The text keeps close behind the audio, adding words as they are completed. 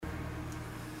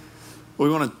We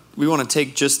want to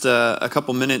take just a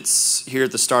couple minutes here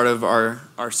at the start of our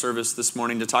service this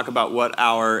morning to talk about what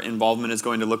our involvement is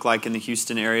going to look like in the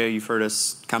Houston area. You've heard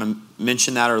us kind of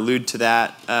mention that or allude to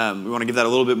that. We want to give that a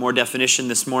little bit more definition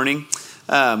this morning.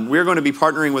 We're going to be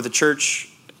partnering with a church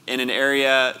in an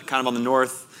area kind of on the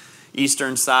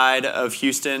northeastern side of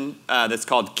Houston that's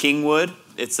called Kingwood.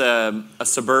 It's a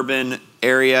suburban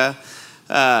area.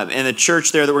 And the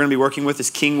church there that we're going to be working with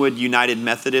is Kingwood United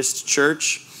Methodist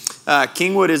Church.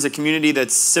 Kingwood is a community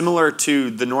that's similar to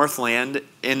the Northland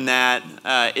in that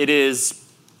it is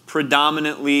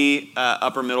predominantly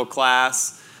upper middle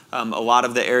class. A lot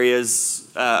of the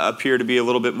areas appear to be a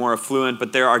little bit more affluent,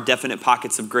 but there are definite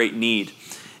pockets of great need.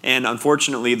 And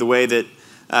unfortunately, the way that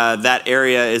that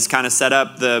area is kind of set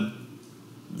up, the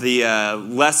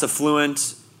less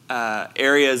affluent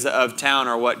areas of town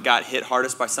are what got hit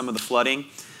hardest by some of the flooding.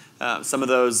 Some of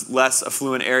those less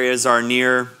affluent areas are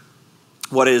near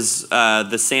what is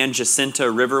the San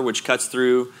Jacinto River, which cuts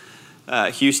through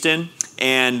Houston.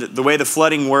 And the way the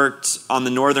flooding worked on the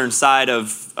northern side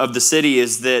of the city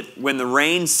is that when the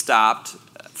rain stopped,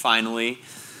 finally,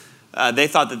 they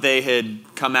thought that they had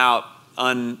come out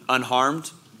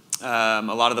unharmed. A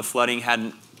lot of the flooding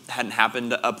hadn't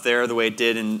happened up there the way it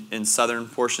did in southern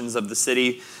portions of the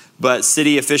city. But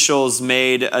city officials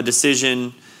made a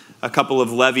decision. A couple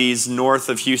of levees north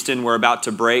of Houston were about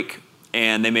to break,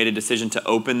 and they made a decision to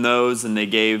open those, and they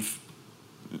gave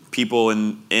people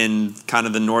in kind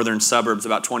of the northern suburbs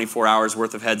about 24 hours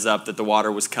worth of heads up that the water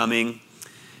was coming,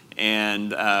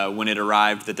 and when it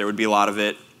arrived that there would be a lot of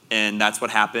it, and that's what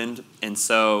happened. And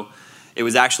so it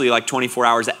was actually like 24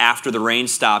 hours after the rain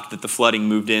stopped that the flooding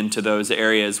moved into those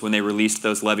areas when they released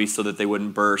those levees so that they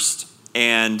wouldn't burst.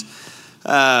 And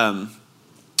 80%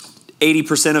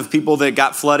 of people that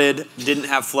got flooded didn't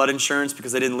have flood insurance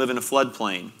because they didn't live in a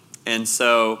floodplain. And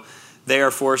so they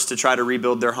are forced to try to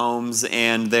rebuild their homes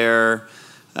and their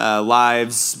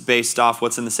lives based off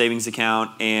what's in the savings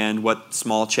account and what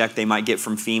small check they might get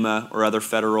from FEMA or other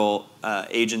federal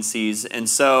agencies. And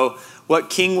so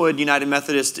what Kingwood United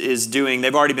Methodist is doing,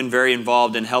 they've already been very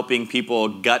involved in helping people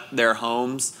gut their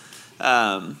homes.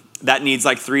 That needs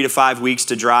like 3 to 5 weeks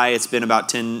to dry. It's been about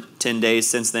 10 days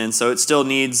since then. So it still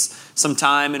needs some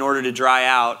time in order to dry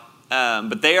out.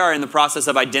 But they are in the process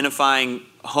of identifying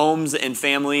homes and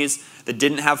families that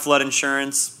didn't have flood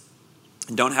insurance,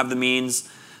 don't have the means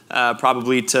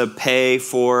probably to pay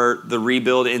for the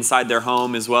rebuild inside their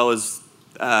home, as well as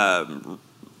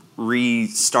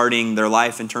restarting their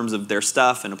life in terms of their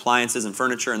stuff and appliances and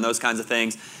furniture and those kinds of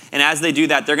things. And as they do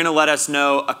that, they're going to let us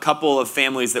know a couple of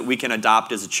families that we can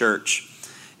adopt as a church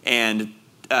and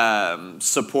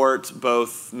support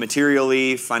both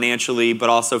materially, financially, but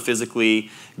also physically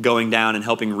going down and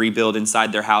helping rebuild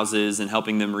inside their houses and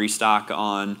helping them restock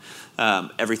on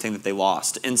everything that they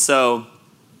lost. And so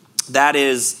that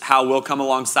is how we'll come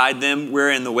alongside them.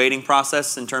 We're in the waiting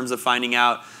process in terms of finding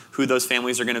out who those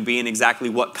families are going to be and exactly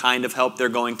what kind of help they're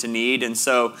going to need. And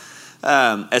so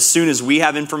as soon as we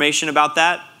have information about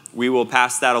that, we will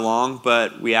pass that along,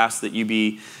 but we ask that you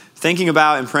be thinking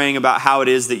about and praying about how it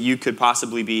is that you could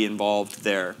possibly be involved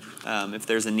there. If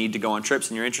there's a need to go on trips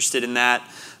and you're interested in that,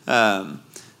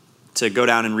 to go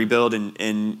down and rebuild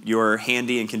and you're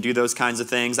handy and can do those kinds of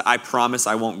things, I promise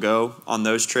I won't go on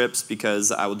those trips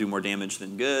because I will do more damage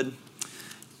than good.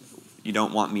 You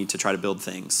don't want me to try to build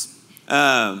things.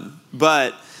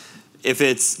 But if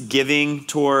it's giving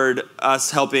toward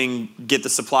us helping get the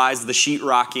supplies, the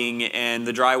sheetrocking and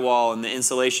the drywall and the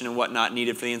insulation and whatnot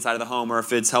needed for the inside of the home, or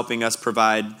if it's helping us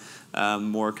provide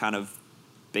more kind of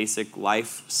basic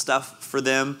life stuff for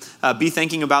them, be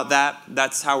thinking about that.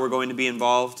 That's how we're going to be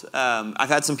involved. I've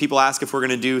had some people ask if we're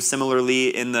going to do similarly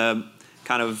in the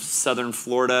kind of southern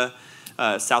Florida,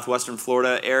 southwestern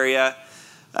Florida area.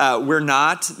 We're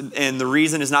not, and the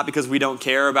reason is not because we don't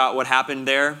care about what happened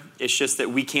there. It's just that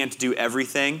we can't do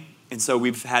everything, and so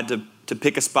we've had to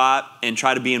pick a spot and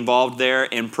try to be involved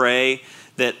there and pray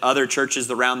that other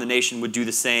churches around the nation would do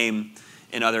the same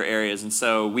in other areas. And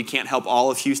so we can't help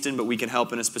all of Houston, but we can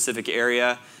help in a specific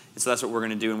area, and so that's what we're going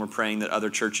to do, and we're praying that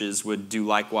other churches would do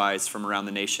likewise from around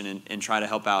the nation and try to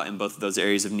help out in both of those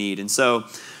areas of need. And so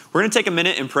we're going to take a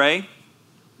minute and pray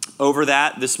over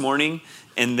that this morning.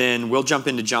 And then we'll jump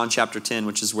into John chapter 10,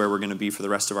 which is where we're going to be for the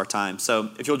rest of our time. So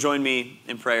if you'll join me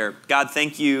in prayer. God,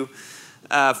 thank you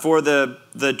for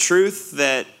the truth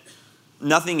that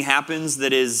nothing happens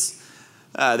that is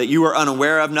that you are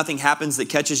unaware of. Nothing happens that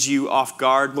catches you off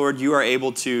guard. Lord, you are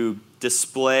able to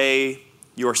display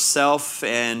yourself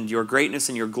and your greatness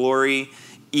and your glory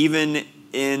even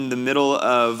in the middle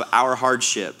of our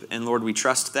hardship. And Lord, we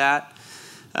trust that.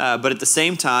 But at the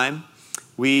same time,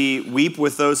 We weep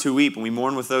with those who weep, and we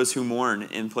mourn with those who mourn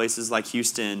in places like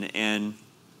Houston and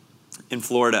in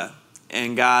Florida.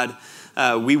 And God,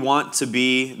 we want to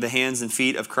be the hands and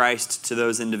feet of Christ to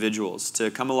those individuals,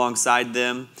 to come alongside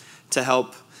them, to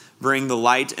help bring the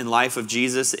light and life of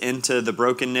Jesus into the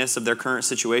brokenness of their current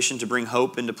situation, to bring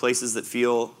hope into places that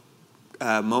feel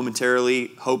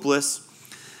momentarily hopeless.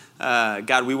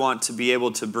 God, we want to be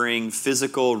able to bring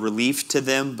physical relief to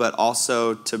them, but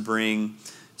also to bring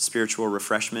spiritual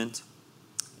refreshment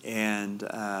and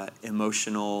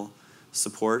emotional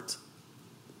support.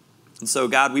 And so,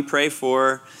 God, we pray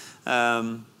for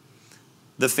the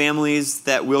families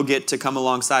that we'll get to come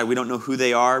alongside. We don't know who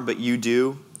they are, but you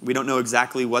do. We don't know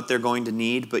exactly what they're going to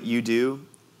need, but you do.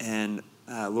 And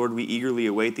Lord, we eagerly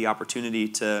await the opportunity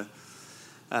to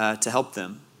help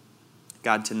them.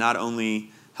 God, to not only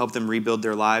help them rebuild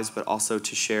their lives, but also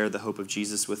to share the hope of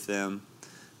Jesus with them.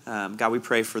 God, we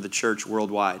pray for the church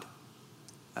worldwide,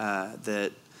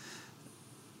 that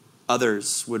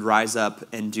others would rise up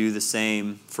and do the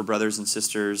same for brothers and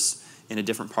sisters in a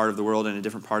different part of the world, in a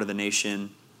different part of the nation,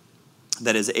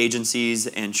 that as agencies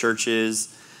and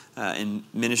churches and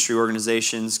ministry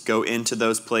organizations go into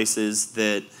those places,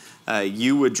 that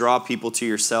you would draw people to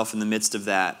yourself in the midst of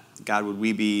that. God, would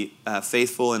we be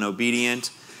faithful and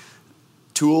obedient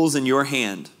tools in your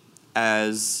hand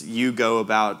as you go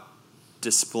about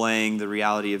displaying the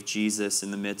reality of Jesus in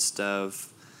the midst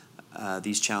of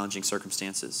these challenging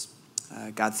circumstances.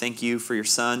 God, thank you for your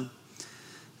Son,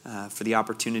 for the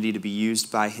opportunity to be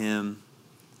used by him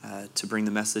to bring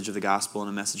the message of the gospel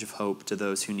and a message of hope to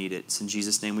those who need it. It's in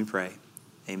Jesus' name we pray.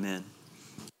 Amen.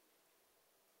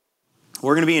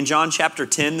 We're going to be in John chapter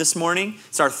 10 this morning.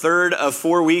 It's our third of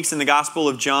 4 weeks in the Gospel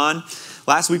of John.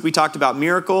 Last week we talked about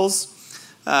miracles.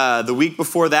 The week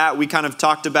before that we kind of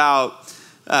talked about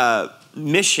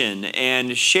mission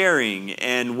and sharing,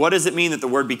 and what does it mean that the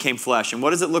Word became flesh, and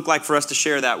what does it look like for us to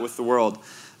share that with the world.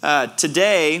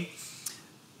 Today,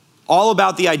 all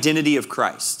about the identity of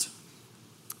Christ.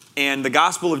 And the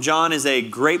Gospel of John is a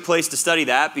great place to study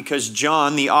that because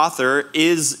John, the author,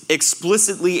 is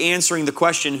explicitly answering the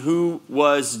question, who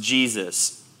was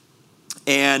Jesus?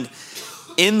 And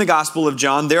in the Gospel of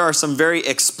John, there are some very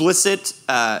explicit,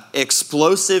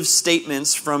 explosive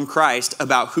statements from Christ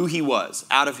about who he was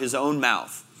out of his own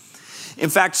mouth. In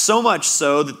fact, so much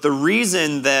so that the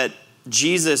reason that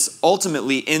Jesus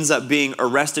ultimately ends up being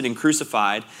arrested and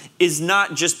crucified is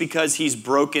not just because he's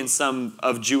broken some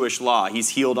of Jewish law. He's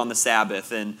healed on the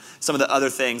Sabbath and some of the other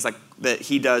things like that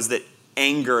he does that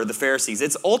anger the Pharisees.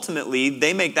 It's ultimately,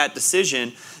 they make that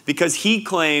decision because he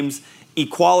claims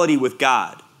equality with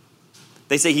God.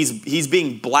 They say he's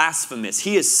being blasphemous.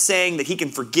 He is saying that he can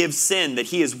forgive sin, that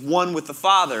he is one with the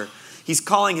Father. He's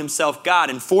calling himself God.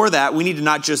 And for that, we need to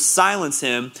not just silence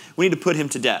him, we need to put him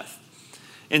to death.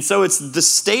 And so it's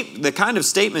the kind of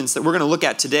statements that we're going to look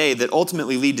at today that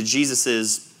ultimately lead to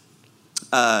Jesus'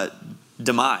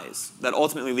 demise, that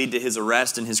ultimately lead to his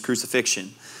arrest and his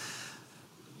crucifixion.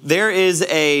 There is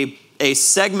a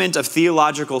segment of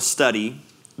theological study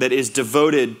that is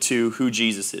devoted to who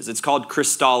Jesus is. It's called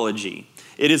Christology.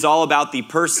 It is all about the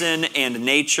person and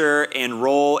nature and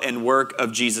role and work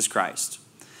of Jesus Christ.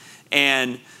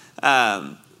 And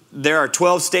there are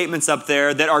 12 statements up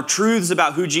there that are truths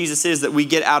about who Jesus is that we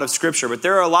get out of Scripture. But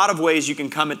there are a lot of ways you can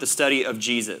come at the study of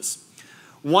Jesus.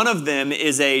 One of them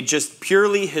is a just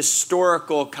purely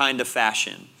historical kind of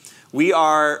fashion. We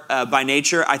are, by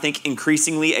nature, I think,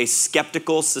 increasingly a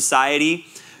skeptical society.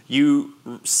 You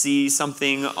see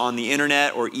something on the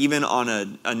internet or even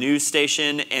on a news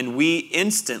station, and we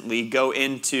instantly go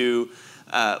into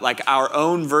like our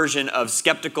own version of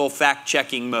skeptical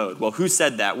fact-checking mode. Well, who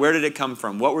said that? Where did it come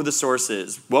from? What were the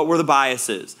sources? What were the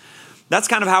biases? That's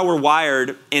kind of how we're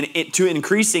wired to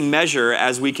increasing measure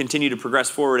as we continue to progress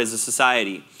forward as a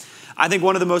society. I think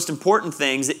one of the most important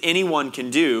things that anyone can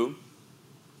do,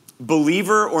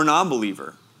 believer or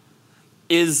non-believer,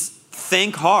 is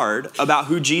think hard about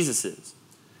who Jesus is.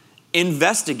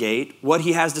 Investigate what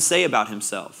he has to say about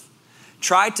himself.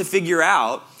 Try to figure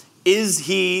out, is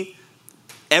he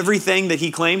everything that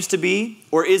he claims to be,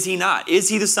 or is he not? Is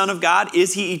he the Son of God?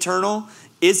 Is he eternal?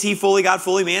 Is he fully God,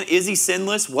 fully man? Is he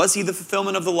sinless? Was he the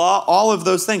fulfillment of the law? All of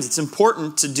those things. It's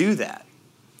important to do that.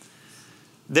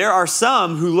 There are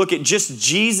some who look at just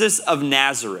Jesus of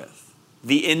Nazareth,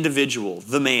 the individual,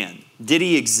 the man. Did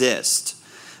he exist?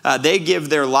 They give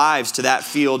their lives to that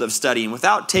field of study. And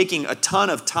without taking a ton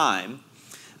of time,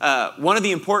 one of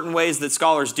the important ways that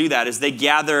scholars do that is they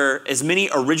gather as many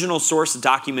original source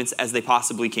documents as they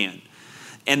possibly can.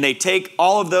 And they take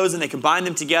all of those and they combine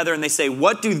them together and they say,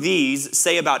 what do these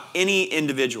say about any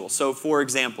individual? So for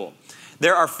example,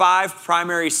 There are 5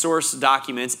 primary source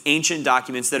documents, ancient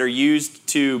documents, that are used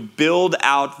to build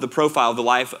out the profile of the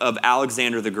life of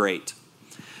Alexander the Great.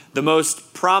 The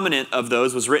most prominent of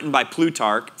those was written by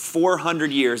Plutarch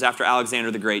 400 years after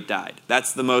Alexander the Great died.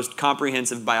 That's the most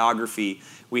comprehensive biography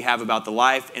we have about the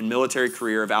life and military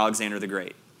career of Alexander the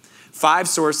Great. 5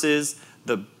 sources,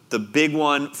 the big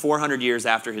one 400 years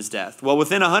after his death. Well,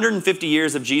 within 150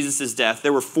 years of Jesus' death,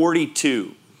 there were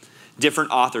 42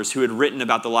 different authors who had written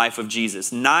about the life of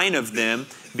Jesus, 9 of them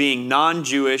being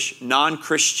non-Jewish,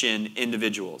 non-Christian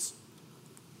individuals.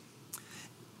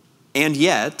 And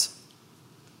yet,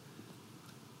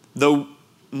 though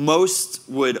most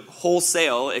would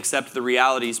wholesale accept the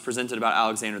realities presented about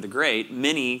Alexander the Great,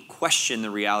 many question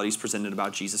the realities presented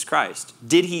about Jesus Christ.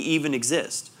 Did he even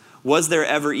exist? Was there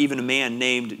ever even a man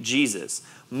named Jesus?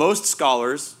 Most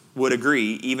scholars would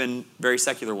agree, even very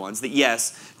secular ones, that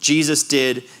yes, Jesus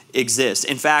did exist.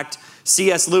 In fact,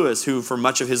 C.S. Lewis, who for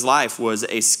much of his life was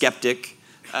a skeptic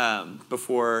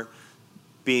before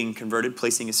being converted,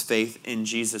 placing his faith in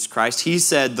Jesus Christ, he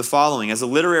said the following: as a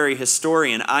literary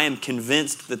historian, I am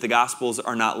convinced that the Gospels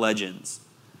are not legends,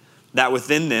 that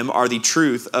within them are the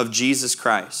truth of Jesus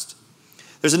Christ.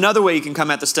 There's another way you can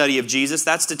come at the study of Jesus.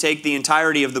 That's to take the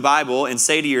entirety of the Bible and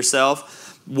say to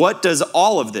yourself, what does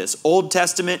all of this, Old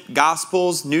Testament,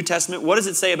 Gospels, New Testament, what does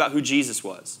it say about who Jesus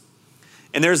was?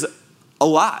 And there's a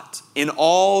lot in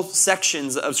all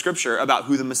sections of Scripture about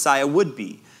who the Messiah would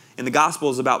be. In the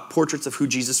Gospels, about portraits of who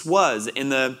Jesus was. In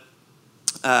the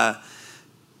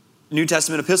New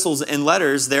Testament epistles and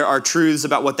letters, there are truths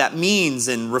about what that means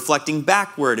and reflecting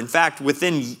backward. In fact,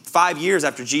 within 5 years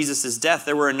after Jesus' death,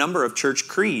 there were a number of church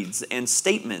creeds and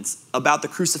statements about the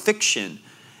crucifixion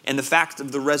and the fact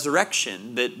of the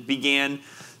resurrection that began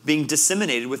being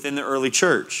disseminated within the early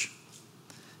church.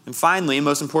 And finally, and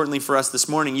most importantly for us this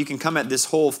morning, you can come at this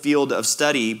whole field of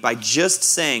study by just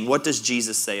saying, what does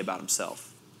Jesus say about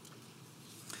himself?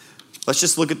 Let's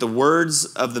just look at the words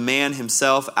of the man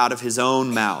himself out of his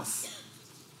own mouth.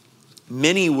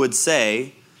 Many would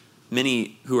say,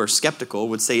 many who are skeptical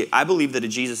would say, I believe that a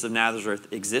Jesus of Nazareth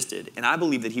existed, and I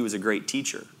believe that he was a great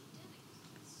teacher.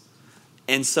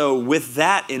 And so with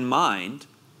that in mind,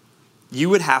 you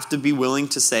would have to be willing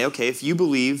to say, okay, if you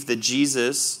believe that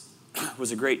Jesus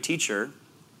was a great teacher,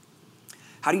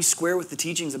 how do you square with the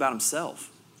teachings about himself?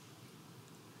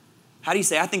 How do you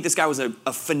say, I think this guy was a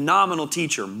phenomenal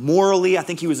teacher. Morally, I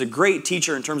think he was a great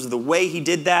teacher in terms of the way he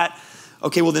did that.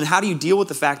 Okay, well then how do you deal with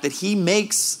the fact that he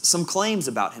makes some claims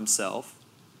about himself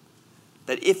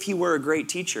that if he were a great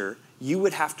teacher, you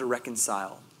would have to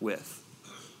reconcile with?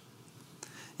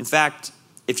 In fact,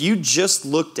 if you just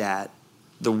looked at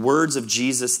the words of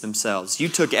Jesus themselves, you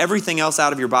took everything else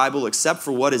out of your Bible except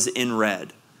for what is in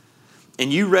red,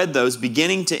 and you read those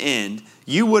beginning to end,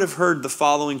 you would have heard the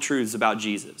following truths about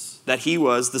Jesus: that he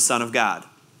was the Son of God,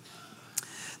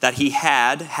 that he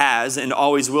has, and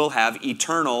always will have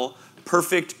eternal,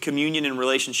 perfect communion and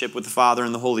relationship with the Father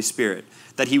and the Holy Spirit,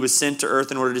 that he was sent to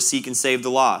earth in order to seek and save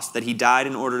the lost, that he died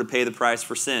in order to pay the price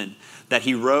for sin, that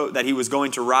he was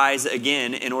going to rise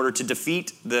again in order to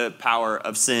defeat the power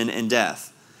of sin and death,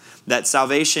 that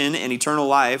salvation and eternal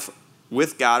life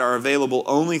with God are available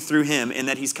only through him, and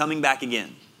that he's coming back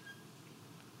again.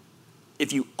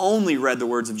 If you only read the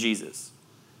words of Jesus,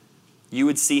 you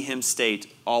would see him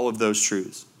state all of those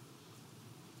truths.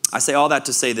 I say all that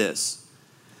to say this: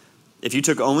 if you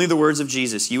took only the words of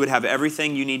Jesus, you would have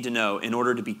everything you need to know in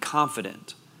order to be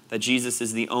confident that Jesus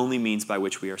is the only means by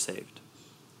which we are saved.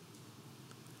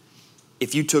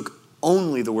 If you took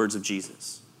only the words of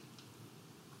Jesus,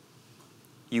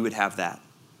 you would have that.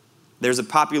 There's a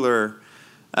popular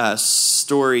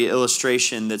story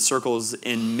illustration that circles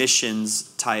in missions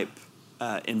type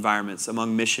environments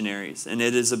among missionaries. And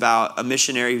it is about a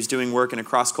missionary who's doing work in a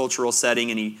cross-cultural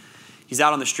setting, and he's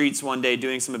out on the streets one day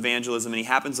doing some evangelism, and he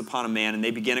happens upon a man, and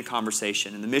they begin a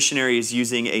conversation. And the missionary is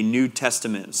using a New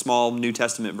Testament, a small New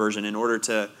Testament version, in order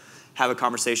to have a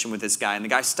conversation with this guy. And the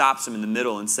guy stops him in the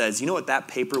middle and says, you know what that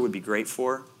paper would be great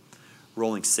for?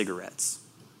 Rolling cigarettes.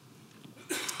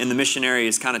 And the missionary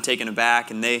is kind of taken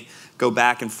aback, and they go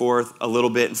back and forth a little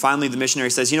bit. And finally the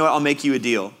missionary says, you know what, I'll make you a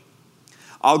deal.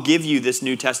 I'll give you this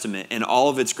New Testament and all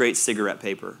of its great cigarette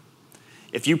paper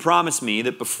if you promise me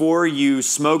that before you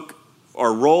smoke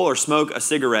or roll or smoke a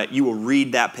cigarette, you will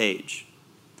read that page.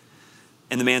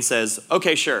 And the man says,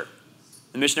 okay, sure.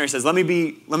 The missionary says, let me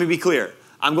be clear.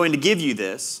 I'm going to give you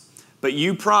this, but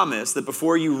you promise that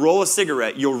before you roll a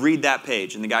cigarette, you'll read that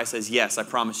page. And the guy says, yes, I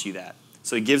promise you that.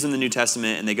 So he gives him the New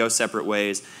Testament, and they go separate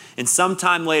ways. And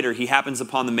sometime later, he happens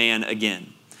upon the man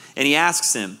again. And he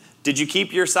asks him, did you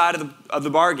keep your side of the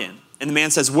bargain? And the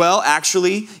man says, well,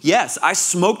 actually, yes, I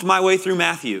smoked my way through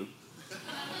Matthew.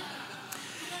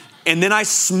 And then I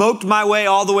smoked my way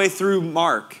all the way through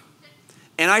Mark.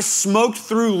 And I smoked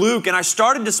through Luke. And I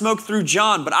started to smoke through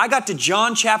John. But I got to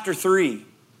John chapter 3.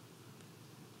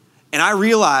 And I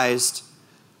realized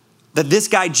that this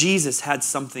guy Jesus had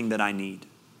something that I need.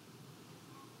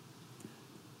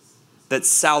 That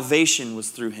salvation was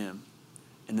through him.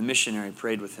 And the missionary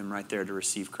prayed with him right there to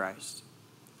receive Christ.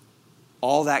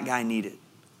 All that guy needed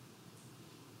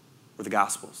were the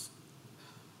Gospels.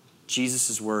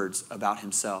 Jesus' words about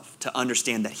himself, to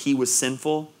understand that he was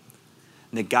sinful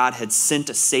and that God had sent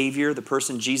a Savior, the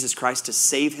person Jesus Christ, to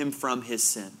save him from his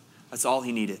sin. That's all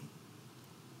he needed.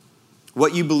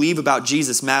 What you believe about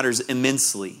Jesus matters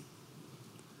immensely.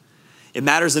 It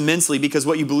matters immensely because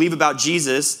what you believe about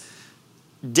Jesus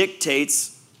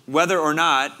dictates whether or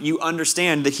not you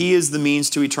understand that he is the means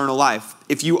to eternal life.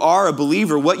 If you are a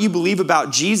believer, what you believe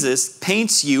about Jesus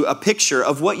paints you a picture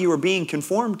of what you are being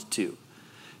conformed to.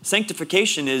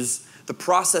 Sanctification is the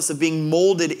process of being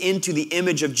molded into the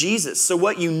image of Jesus. So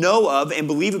what you know of and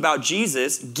believe about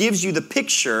Jesus gives you the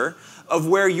picture of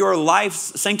where your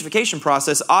life's sanctification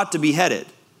process ought to be headed.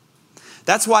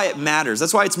 That's why it matters.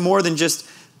 That's why it's more than just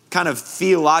kind of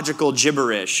theological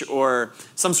gibberish or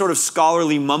some sort of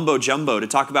scholarly mumbo jumbo to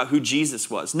talk about who Jesus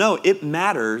was. No, it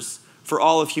matters for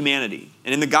all of humanity.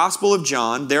 And in the Gospel of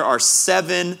John, there are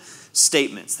 7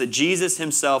 statements that Jesus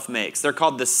himself makes. They're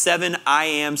called the 7 I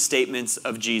am statements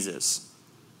of Jesus.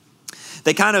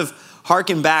 They kind of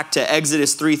harken back to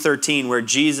Exodus 3:13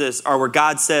 where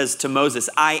God says to Moses,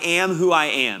 I am who I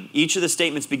am. Each of the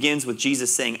statements begins with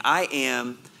Jesus saying, I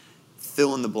am,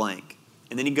 fill in the blank.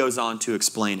 And then he goes on to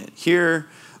explain it. Here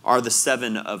are the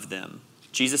 7 of them.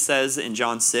 Jesus says in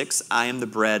John 6, I am the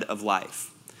bread of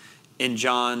life. In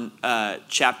John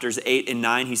chapters 8 and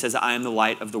 9, he says, I am the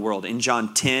light of the world. In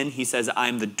John 10, he says, I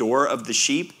am the door of the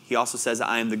sheep. He also says,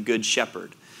 I am the good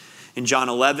shepherd. In John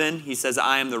 11, he says,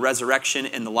 I am the resurrection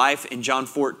and the life. In John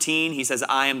 14, he says,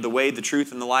 I am the way, the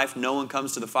truth, and the life. No one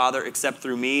comes to the Father except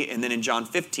through me. And then in John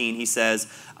 15, he says,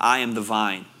 I am the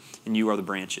vine and you are the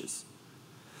branches.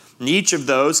 And each of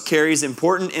those carries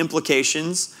important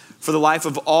implications for the life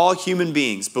of all human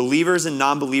beings, believers and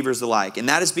non-believers alike. And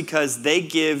that is because they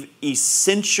give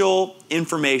essential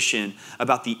information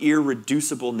about the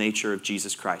irreducible nature of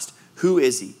Jesus Christ. Who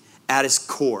is he at his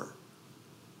core?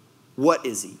 What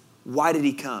is he? Why did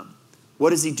he come?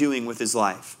 What is he doing with his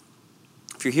life?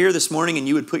 If you're here this morning and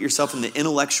you would put yourself in the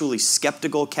intellectually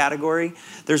skeptical category,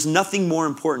 there's nothing more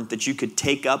important that you could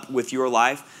take up with your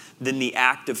life than the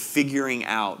act of figuring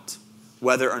out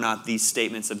whether or not these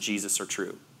statements of Jesus are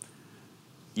true.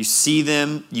 You see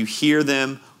them, you hear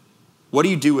them. What do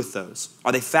you do with those?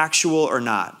 Are they factual or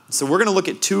not? So we're going to look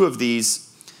at 2 of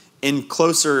these in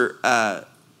closer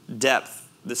depth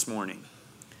this morning.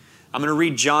 I'm going to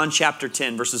read John chapter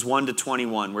 10, verses 1 to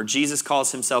 21, where Jesus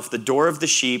calls himself the door of the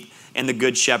sheep and the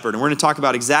good shepherd. And we're going to talk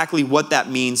about exactly what that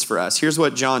means for us. Here's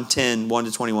what John 10, 1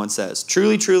 to 21 says.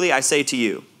 Truly, truly, I say to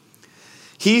you,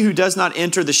 he who does not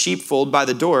enter the sheepfold by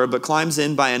the door, but climbs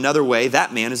in by another way,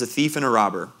 that man is a thief and a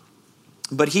robber.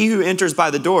 But he who enters by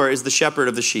the door is the shepherd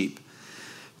of the sheep.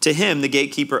 To him the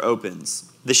gatekeeper opens.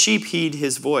 The sheep heed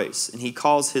his voice, and he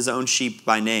calls his own sheep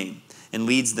by name and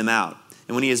leads them out.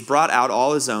 And when he has brought out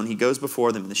all his own, he goes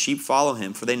before them, and the sheep follow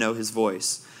him, for they know his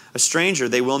voice. A stranger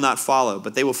they will not follow,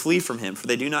 but they will flee from him, for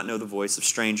they do not know the voice of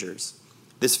strangers.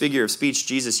 This figure of speech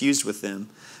Jesus used with them,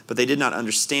 but they did not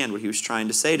understand what he was trying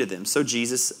to say to them. So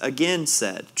Jesus again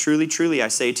said, Truly, truly, I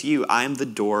say to you, I am the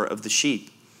door of the sheep.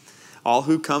 All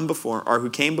who came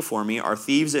before me are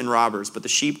thieves and robbers, but the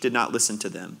sheep did not listen to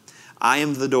them. I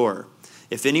am the door.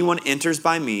 If anyone enters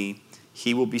by me,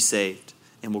 he will be saved,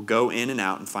 and will go in and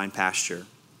out and find pasture.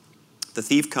 The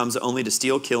thief comes only to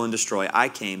steal, kill, and destroy. I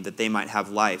came that they might have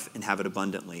life and have it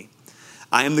abundantly.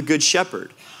 I am the good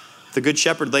shepherd. The good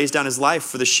shepherd lays down his life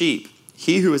for the sheep.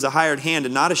 He who is a hired hand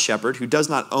and not a shepherd, who does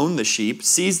not own the sheep,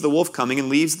 sees the wolf coming and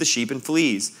leaves the sheep and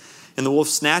flees. And the wolf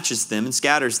snatches them and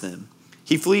scatters them.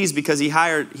 He flees because he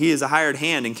is a hired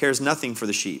hand and cares nothing for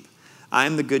the sheep. I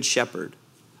am the good shepherd.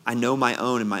 I know my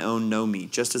own, and my own know me,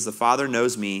 just as the Father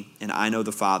knows me, and I know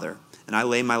the Father. And I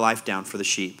lay my life down for the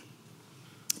sheep.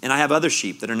 And I have other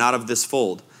sheep that are not of this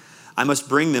fold. I must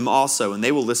bring them also, and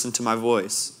they will listen to my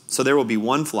voice. So there will be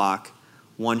one flock,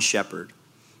 one shepherd.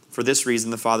 For this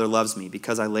reason the Father loves me,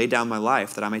 because I lay down my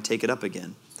life that I may take it up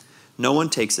again. No one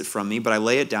takes it from me, but I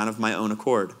lay it down of my own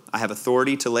accord. I have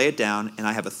authority to lay it down, and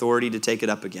I have authority to take it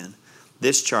up again.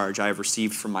 This charge I have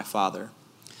received from my Father.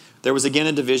 There was again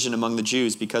a division among the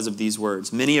Jews because of these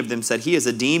words. Many of them said, He is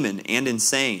a demon and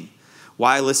insane.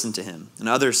 Why listen to him?" And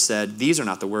others said, "These are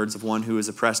not the words of one who is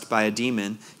oppressed by a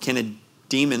demon. Can a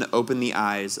demon open the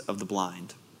eyes of the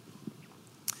blind?"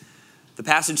 The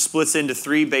passage splits into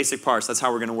three basic parts. That's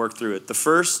how we're going to work through it. The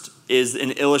first is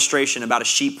an illustration about a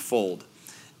sheepfold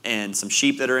and some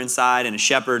sheep that are inside and a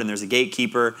shepherd, and there's a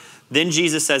gatekeeper. Then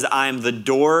Jesus says, "I am the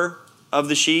door of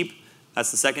the sheep." That's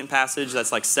the second passage.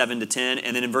 That's like 7 to 10.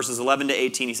 And then in verses 11 to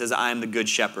 18, he says, "I am the good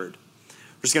shepherd."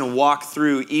 We're just going to walk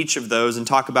through each of those and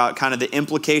talk about kind of the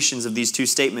implications of these two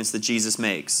statements that Jesus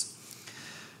makes.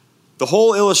 The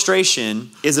whole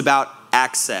illustration is about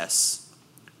access.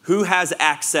 Who has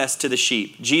access to the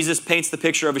sheep? Jesus paints the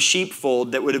picture of a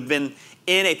sheepfold that would have been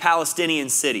in a Palestinian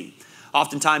city.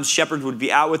 Oftentimes, shepherds would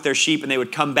be out with their sheep and they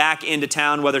would come back into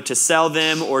town, whether to sell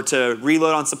them or to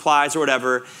reload on supplies or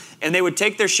whatever, and they would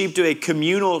take their sheep to a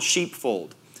communal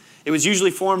sheepfold. It was usually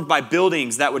formed by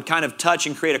buildings that would kind of touch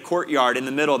and create a courtyard in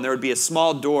the middle, and there would be a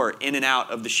small door in and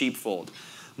out of the sheepfold.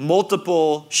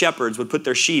 Multiple shepherds would put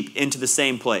their sheep into the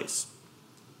same place.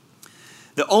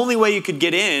 The only way you could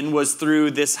get in was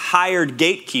through this hired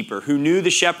gatekeeper who knew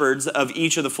the shepherds of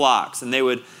each of the flocks. And they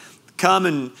would come,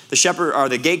 and the shepherd or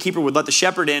the gatekeeper would let the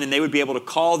shepherd in, and they would be able to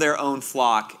call their own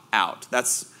flock out.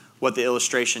 That's what the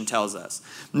illustration tells us.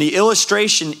 And the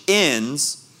illustration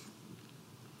ends,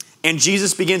 and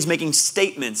Jesus begins making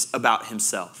statements about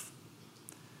himself.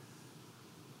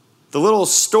 The little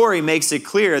story makes it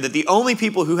clear that the only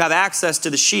people who have access to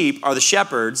the sheep are the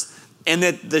shepherds, and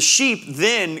that the sheep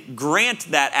then grant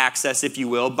that access, if you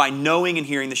will, by knowing and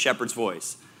hearing the shepherd's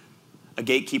voice. A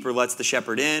gatekeeper lets the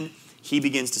shepherd in, he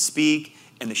begins to speak,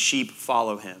 and the sheep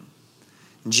follow him.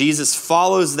 And Jesus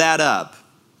follows that up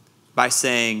by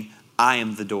saying, "I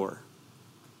am the door."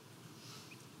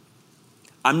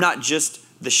 I'm not just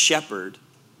the shepherd,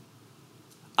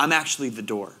 I'm actually the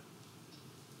door.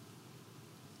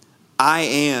 I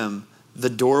am the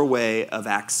doorway of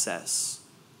access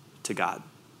to God.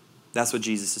 That's what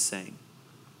Jesus is saying.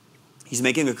 He's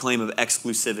making a claim of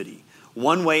exclusivity.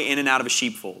 One way in and out of a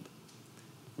sheepfold.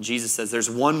 Jesus says there's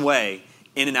one way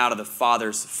in and out of the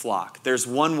Father's flock. There's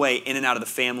one way in and out of the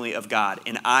family of God,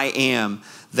 and I am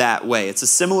that way. It's a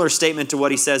similar statement to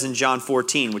what he says in John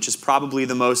 14, which is probably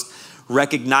the most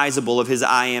recognizable of his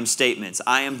I am statements.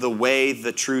 I am the way,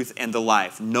 the truth, and the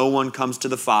life. No one comes to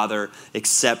the Father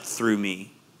except through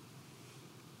me.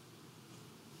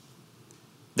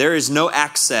 There is no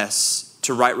access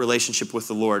to right relationship with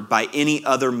the Lord by any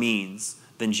other means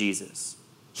than Jesus.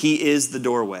 He is the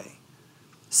doorway.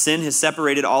 Sin has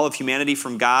separated all of humanity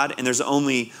from God, and there's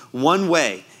only one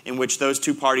way in which those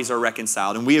two parties are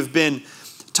reconciled. And we have been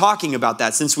talking about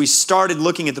that since we started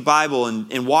looking at the Bible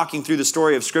and walking through the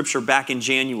story of Scripture back in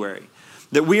January.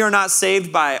 That we are not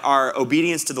saved by our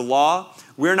obedience to the law.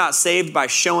 We're not saved by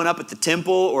showing up at the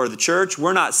temple or the church.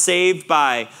 We're not saved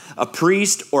by a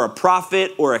priest or a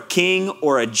prophet or a king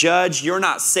or a judge. You're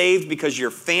not saved because your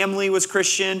family was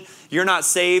Christian. You're not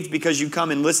saved because you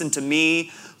come and listen to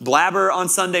me blabber on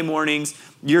Sunday mornings.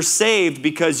 You're saved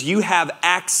because you have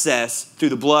access through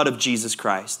the blood of Jesus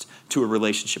Christ to a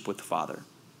relationship with the Father.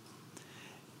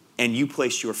 And you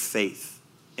place your faith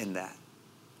in that.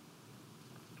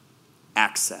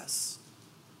 Access.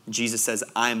 Jesus says,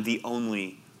 I am the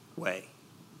only way.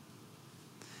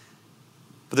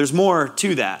 But there's more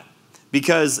to that.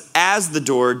 Because as the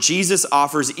door, Jesus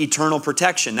offers eternal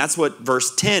protection. That's what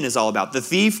verse 10 is all about. The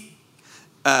thief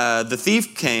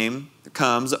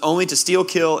comes only to steal,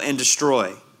 kill, and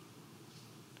destroy.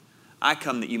 I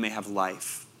come that you may have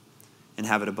life and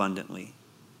have it abundantly.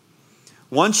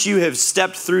 Once you have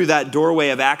stepped through that doorway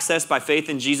of access by faith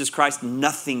in Jesus Christ,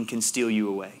 nothing can steal you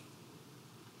away.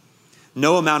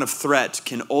 No amount of threat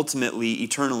can ultimately,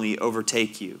 eternally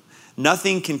overtake you.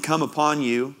 Nothing can come upon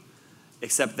you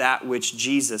except that which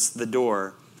Jesus, the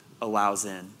door, allows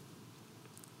in.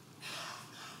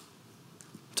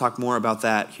 We'll talk more about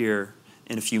that here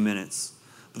in a few minutes.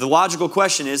 But the logical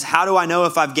question is, how do I know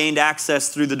if I've gained access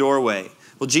through the doorway?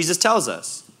 Well, Jesus tells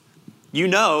us. You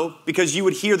know because you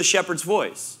would hear the shepherd's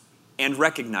voice and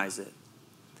recognize it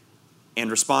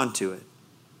and respond to it.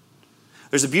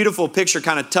 There's a beautiful picture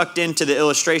kind of tucked into the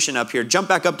illustration up here. Jump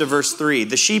back up to verse 3.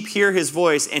 The sheep hear his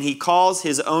voice, and he calls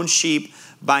his own sheep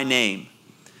by name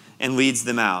and leads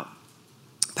them out.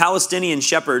 Palestinian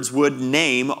shepherds would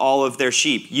name all of their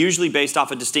sheep, usually based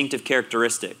off a distinctive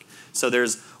characteristic. So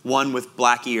there's one with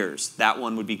black ears. That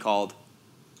one would be called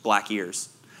black ears.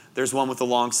 There's one with a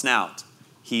long snout.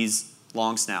 He's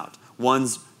long snout.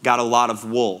 One's got a lot of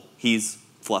wool. He's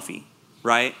fluffy,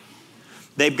 right?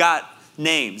 They've got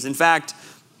names. In fact,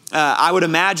 I would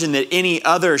imagine that any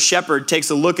other shepherd takes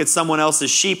a look at someone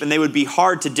else's sheep and they would be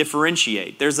hard to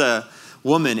differentiate. There's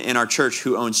woman in our church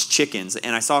who owns chickens,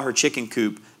 and I saw her chicken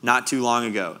coop not too long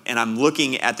ago. And I'm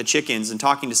looking at the chickens and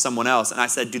talking to someone else, and I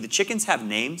said, do the chickens have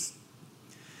names?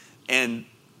 And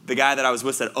the guy that I was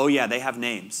with said, oh yeah, they have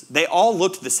names. They all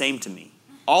looked the same to me.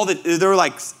 There were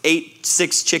like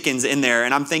 6 chickens in there,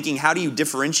 and I'm thinking, how do you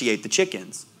differentiate the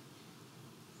chickens?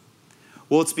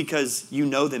 Well, it's because you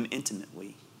know them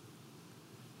intimately.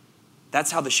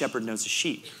 That's how the shepherd knows the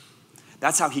sheep.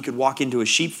 That's how he could walk into a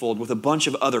sheepfold with a bunch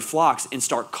of other flocks and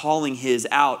start calling his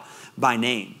out by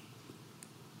name.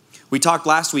 We talked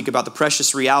last week about the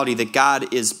precious reality that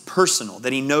God is personal,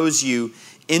 that he knows you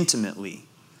intimately.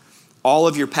 All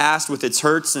of your past with its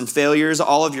hurts and failures,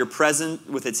 all of your present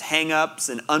with its hang-ups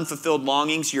and unfulfilled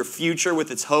longings, your future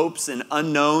with its hopes and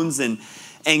unknowns and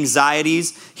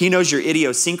anxieties. He knows your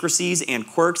idiosyncrasies and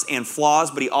quirks and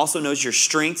flaws, but he also knows your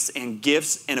strengths and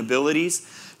gifts and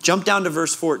abilities. Jump down to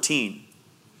verse 14.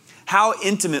 How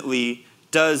intimately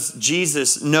does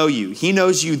Jesus know you? He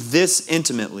knows you this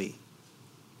intimately.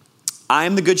 I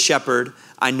am the good shepherd.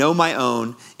 I know my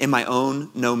own, and my own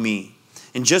know me.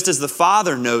 And just as the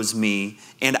Father knows me,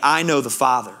 and I know the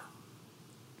Father,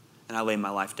 and I lay my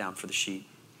life down for the sheep.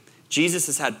 Jesus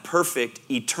has had perfect,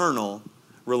 eternal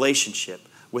relationship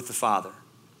with the Father.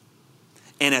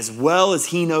 And as well as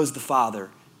he knows the Father,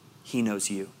 he knows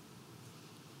you.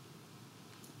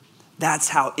 That's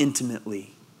how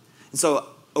intimately. And so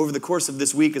over the course of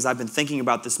this week, as I've been thinking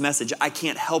about this message, I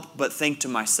can't help but think to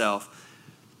myself,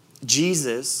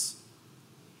 Jesus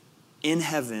in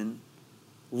heaven,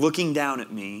 looking down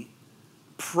at me,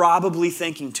 probably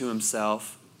thinking to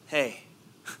himself, hey,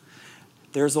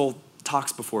 there's old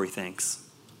talks before he thinks.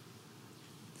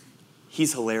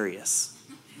 He's hilarious.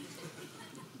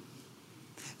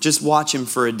 Just watch him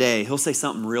for a day. He'll say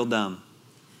something real dumb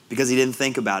because he didn't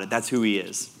think about it. That's who he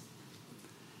is.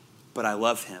 But I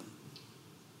love him.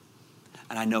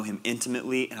 And I know him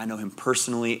intimately, and I know him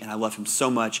personally, and I love him so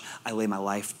much, I lay my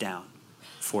life down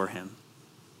for him.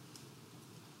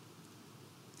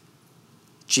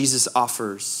 Jesus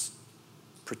offers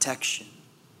protection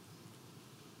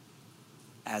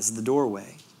as the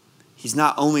doorway. He's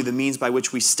not only the means by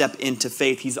which we step into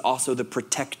faith, he's also the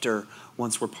protector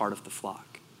once we're part of the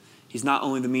flock. He's not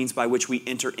only the means by which we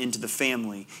enter into the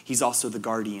family, he's also the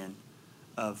guardian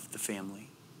of the family.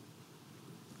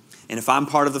 And if I'm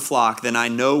part of the flock, then I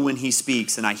know when he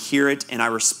speaks, and I hear it, and I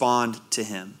respond to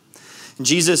him. And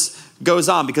Jesus goes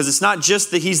on, because it's not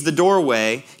just that he's the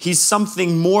doorway, he's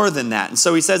something more than that. And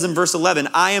so he says in verse 11,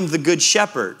 I am the good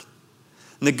shepherd.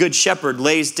 And the good shepherd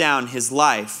lays down his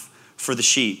life for the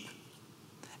sheep.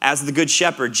 As the good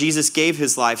shepherd, Jesus gave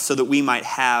his life so that we might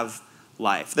have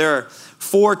life. There are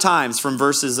 4 times from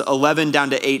verses 11 down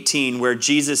to 18 where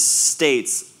Jesus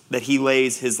states that he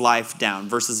lays his life down.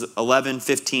 Verses 11,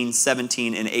 15,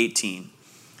 17, and 18.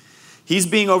 He's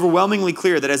being overwhelmingly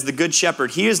clear that as the good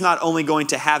shepherd, he is not only going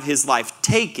to have his life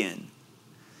taken,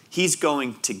 he's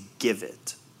going to give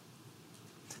it.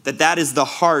 That is the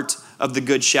heart of the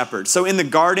good shepherd. So in the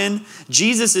garden,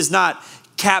 Jesus is not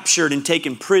captured and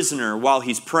taken prisoner while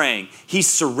he's praying. He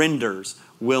surrenders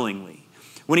willingly.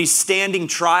 When he's standing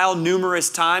trial numerous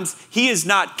times, he is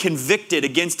not convicted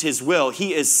against his will.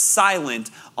 He is silent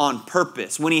on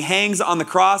purpose. When he hangs on the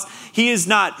cross, he is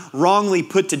not wrongly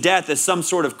put to death as some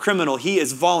sort of criminal. He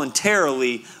is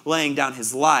voluntarily laying down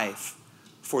his life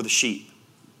for the sheep.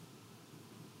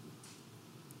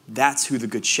 That's who the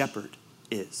good shepherd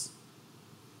is.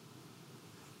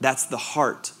 That's the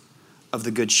heart of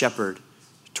the good shepherd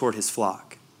toward his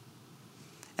flock.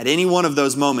 At any one of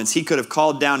those moments, he could have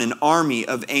called down an army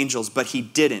of angels, but he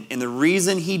didn't. And the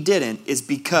reason he didn't is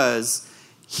because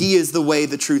he is the way,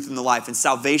 the truth, and the life. And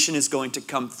salvation is going to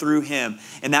come through him.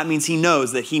 And that means he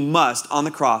knows that he must, on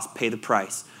the cross, pay the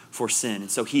price for sin.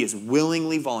 And so he is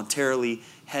willingly, voluntarily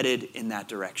headed in that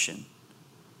direction.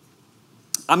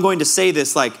 I'm going to say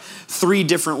this like 3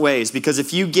 different ways, because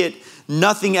if you get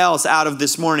nothing else out of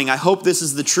this morning, I hope this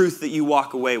is the truth that you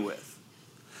walk away with.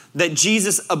 That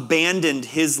Jesus abandoned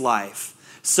his life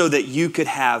so that you could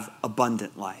have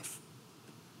abundant life.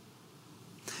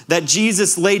 That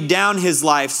Jesus laid down his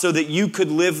life so that you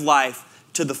could live life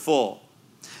to the full.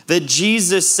 That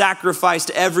Jesus sacrificed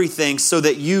everything so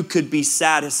that you could be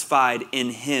satisfied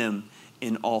in him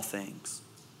in all things.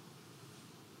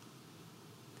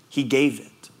 He gave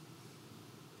it.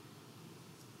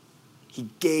 He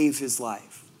gave his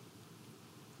life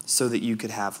so that you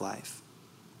could have life.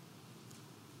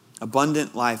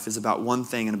 Abundant life is about one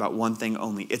thing and about one thing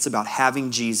only. It's about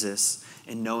having Jesus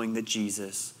and knowing that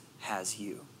Jesus has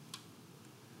you.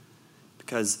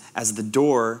 Because as the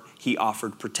door, he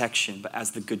offered protection. But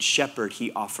as the good shepherd,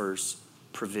 he offers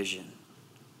provision.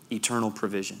 Eternal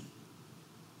provision.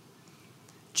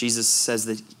 Jesus says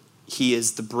that he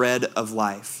is the bread of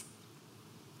life.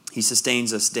 He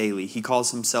sustains us daily. He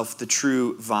calls himself the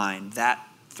true vine, that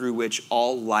through which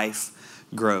all life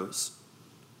grows.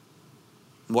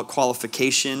 What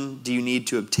qualification do you need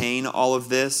to obtain all of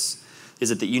this?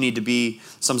 Is it that you need to be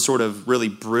some sort of really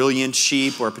brilliant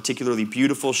sheep or a particularly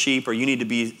beautiful sheep, or you need to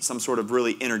be some sort of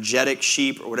really energetic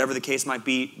sheep, or whatever the case might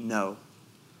be? No.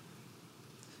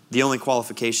 The only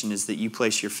qualification is that you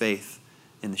place your faith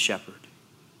in the shepherd.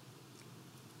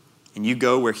 And you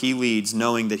go where he leads,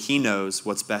 knowing that he knows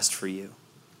what's best for you.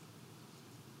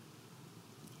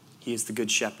 He is the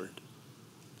good shepherd.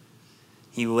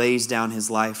 He lays down his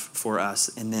life for us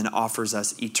and then offers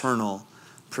us eternal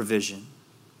provision.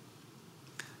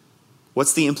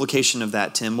 What's the implication of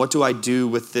that, Tim? What do I do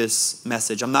with this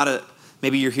message?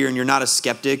 Maybe you're here and you're not a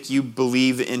skeptic. You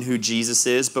believe in who Jesus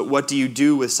is, but what do you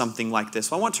do with something like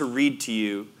this? Well, I want to read to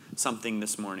you something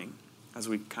this morning as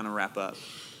we kind of wrap up.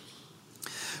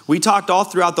 We talked all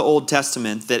throughout the Old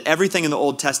Testament that everything in the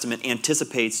Old Testament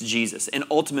anticipates Jesus and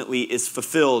ultimately is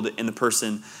fulfilled in the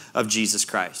person of Jesus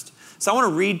Christ. So I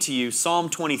want to read to you Psalm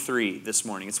 23 this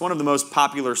morning. It's one of the most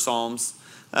popular psalms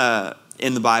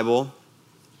in the Bible.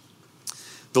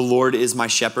 The Lord is my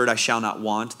shepherd, I shall not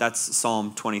want. That's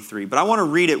Psalm 23. But I want to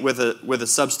read it with a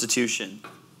substitution.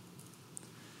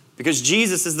 Because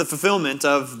Jesus is the fulfillment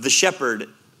of the shepherd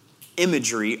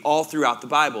imagery all throughout the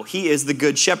Bible. He is the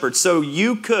good shepherd. So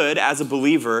you could, as a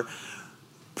believer,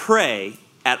 pray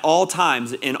at all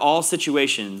times, in all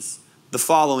situations, the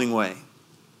following way.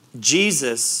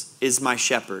 Jesus is my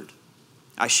shepherd,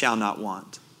 I shall not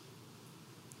want.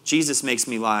 Jesus makes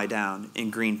me lie down in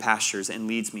green pastures and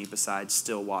leads me beside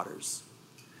still waters.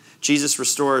 Jesus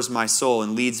restores my soul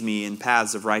and leads me in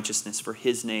paths of righteousness for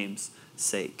his name's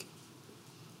sake.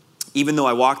 Even though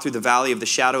I walk through the valley of the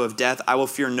shadow of death, I will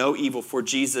fear no evil, for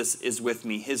Jesus is with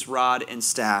me. His rod and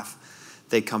staff,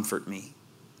 they comfort me.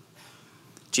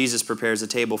 Jesus prepares a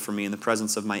table for me in the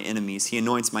presence of my enemies. He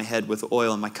anoints my head with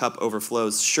oil and my cup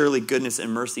overflows. Surely goodness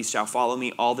and mercy shall follow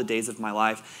me all the days of my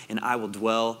life, and I will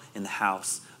dwell in the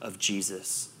house of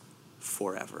Jesus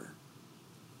forever.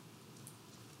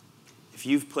 If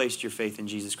you've placed your faith in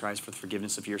Jesus Christ for the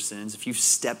forgiveness of your sins, if you've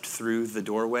stepped through the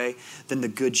doorway, then the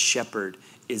Good Shepherd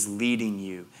is leading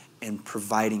you and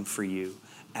providing for you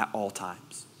at all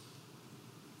times.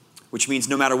 Which means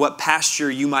no matter what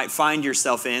pasture you might find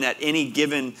yourself in at any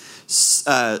given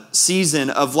season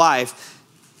of life,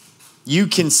 you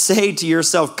can say to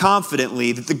yourself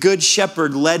confidently that the Good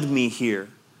Shepherd led me here.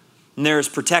 And there is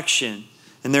protection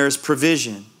and there is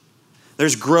provision.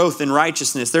 There's growth in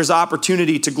righteousness. There's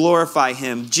opportunity to glorify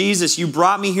him. Jesus, you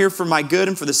brought me here for my good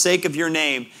and for the sake of your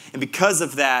name. And because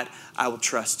of that, I will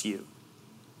trust you.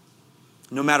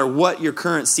 No matter what your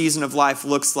current season of life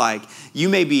looks like, you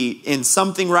may be in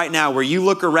something right now where you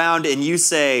look around and you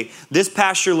say, this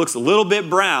pasture looks a little bit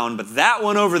brown, but that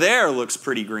one over there looks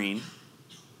pretty green.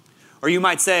 Or you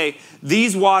might say,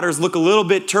 these waters look a little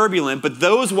bit turbulent, but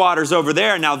those waters over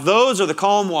there, now those are the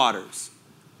calm waters.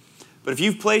 But if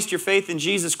you've placed your faith in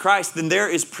Jesus Christ, then there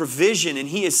is provision, and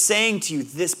he is saying to you,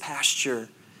 this pasture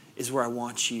is where I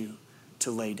want you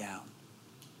to lay down.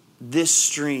 This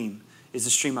stream is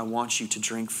the stream I want you to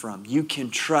drink from. You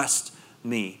can trust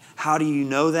me. How do you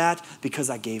know that? Because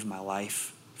I gave my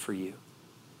life for you.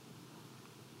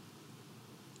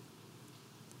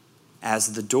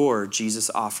 As the door, Jesus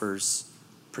offers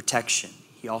protection.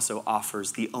 He also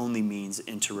offers the only means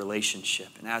into relationship.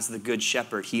 And as the Good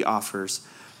Shepherd, he offers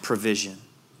provision.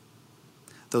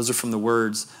 Those are from the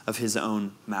words of his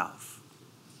own mouth.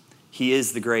 He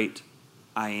is the great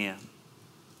I am.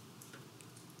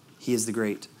 He is the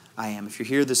great I am. If you're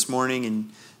here this morning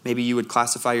and maybe you would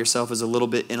classify yourself as a little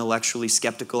bit intellectually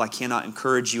skeptical, I cannot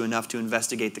encourage you enough to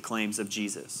investigate the claims of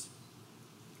Jesus.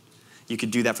 You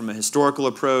could do that from a historical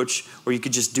approach, or you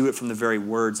could just do it from the very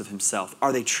words of himself.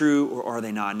 Are they true or are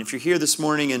they not? And if you're here this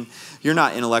morning and you're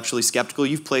not intellectually skeptical,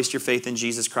 you've placed your faith in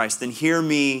Jesus Christ, then hear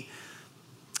me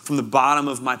from the bottom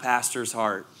of my pastor's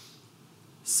heart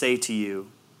say to you,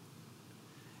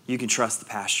 you can trust the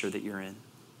pasture that you're in.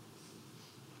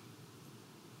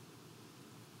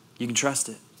 You can trust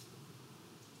it.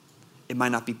 It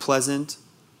might not be pleasant.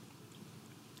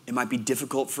 It might be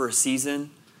difficult for a season,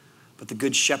 but the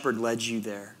Good Shepherd led you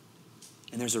there,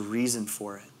 and there's a reason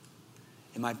for it.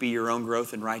 It might be your own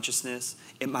growth in righteousness.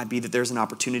 It might be that there's an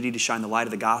opportunity to shine the light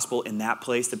of the gospel in that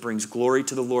place that brings glory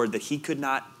to the Lord that he could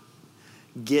not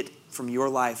get from your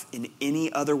life in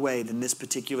any other way than this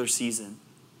particular season.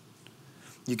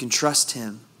 You can trust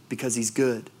him because he's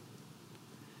good,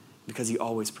 because he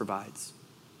always provides.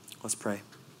 Let's pray.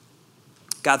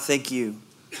 God, thank you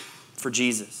for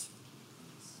Jesus.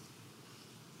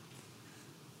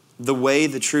 the way,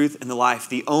 the truth, and the life,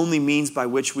 the only means by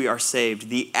which we are saved,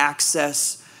 the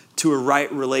access to a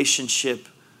right relationship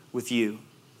with you.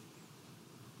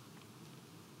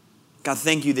 God,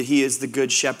 thank you that he is the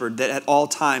good shepherd, that at all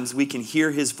times we can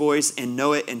hear his voice and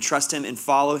know it and trust him and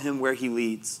follow him where he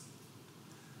leads.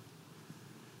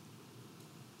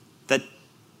 That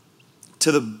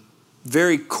to the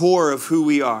very core of who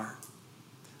we are,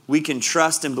 we can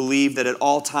trust and believe that at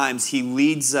all times he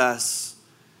leads us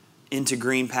into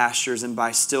green pastures and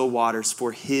by still waters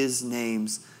for his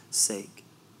name's sake.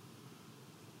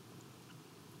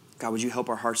 God, would you help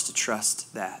our hearts to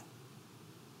trust that?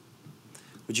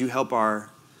 Would you help our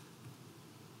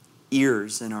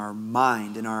ears and our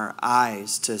mind and our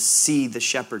eyes to see the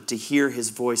shepherd, to hear his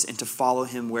voice, and to follow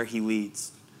him where he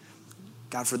leads?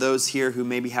 God, for those here who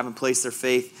maybe haven't placed their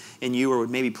faith in you or would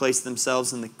maybe place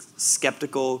themselves in the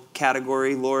skeptical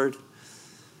category, Lord,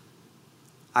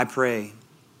 I pray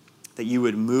that you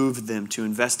would move them to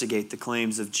investigate the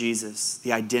claims of Jesus,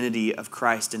 the identity of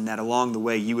Christ, and that along the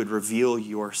way you would reveal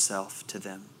yourself to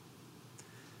them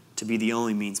to be the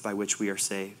only means by which we are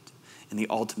saved and the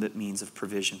ultimate means of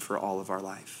provision for all of our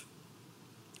life.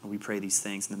 And we pray these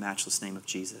things in the matchless name of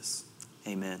Jesus.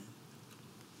 Amen.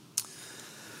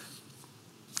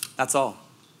 That's all.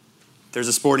 There's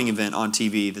a sporting event on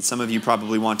TV that some of you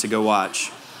probably want to go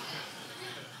watch.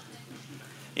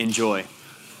 Enjoy.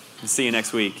 And see you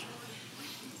next week.